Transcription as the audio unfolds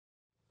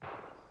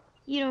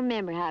You don't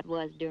remember how it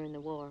was during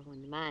the war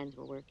when the mines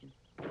were working.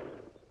 There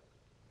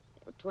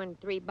were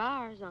 23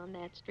 bars on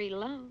that street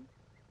alone.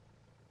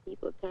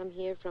 People come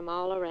here from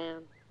all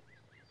around.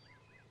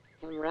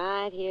 Come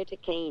right here to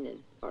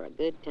Canaan for a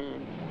good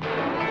time.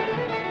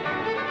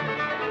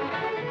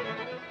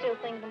 Still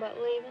thinking about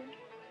leaving?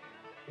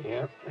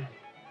 Yep.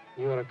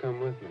 You ought to come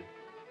with me.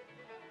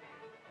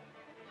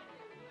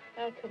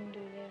 I couldn't do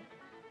that.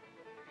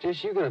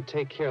 Jess, you gonna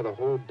take care of the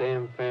whole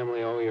damn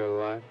family all your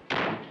life?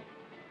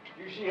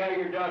 You see how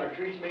your daughter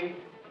treats me?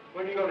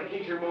 When are you gonna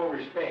teach her more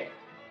respect?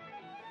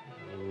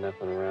 Ain't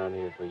nothing around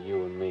here for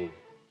you and me.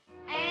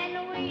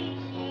 And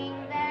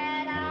wishing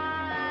that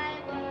I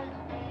was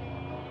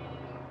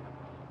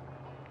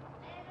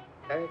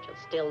there. Virgil's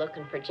still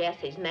looking for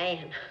Jessie's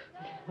man.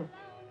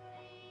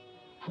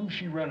 Who's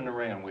she running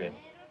around with?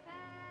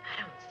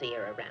 I don't see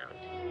her around.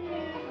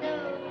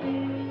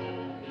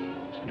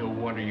 It's no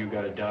wonder you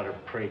got a daughter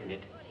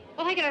pregnant.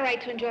 Well, I got a right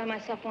to enjoy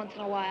myself once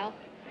in a while.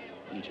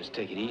 You just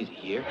take it easy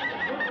here.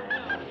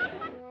 I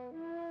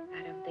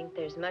don't think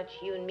there's much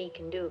you and me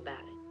can do about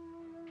it.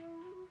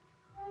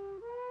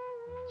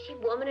 She's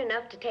woman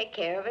enough to take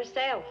care of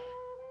herself.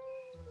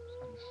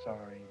 I'm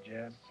sorry,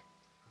 Jess.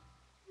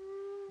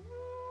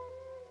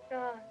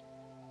 God,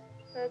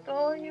 that's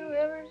all you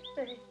ever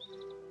say.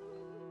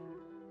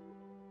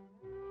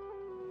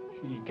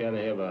 You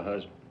gotta have a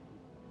husband.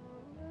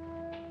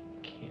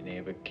 Can't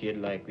have a kid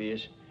like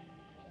this.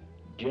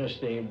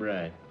 Just ain't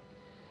right.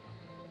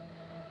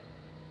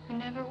 We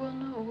never will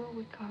know, will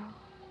we, Carl?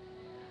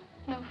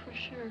 No, for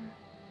sure.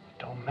 It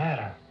don't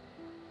matter.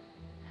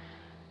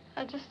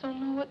 I just don't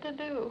know what to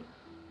do.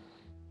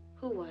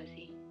 Who was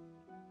he?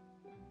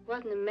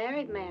 Wasn't a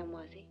married man,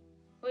 was he?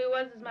 Who he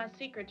was is my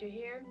secret, you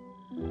hear?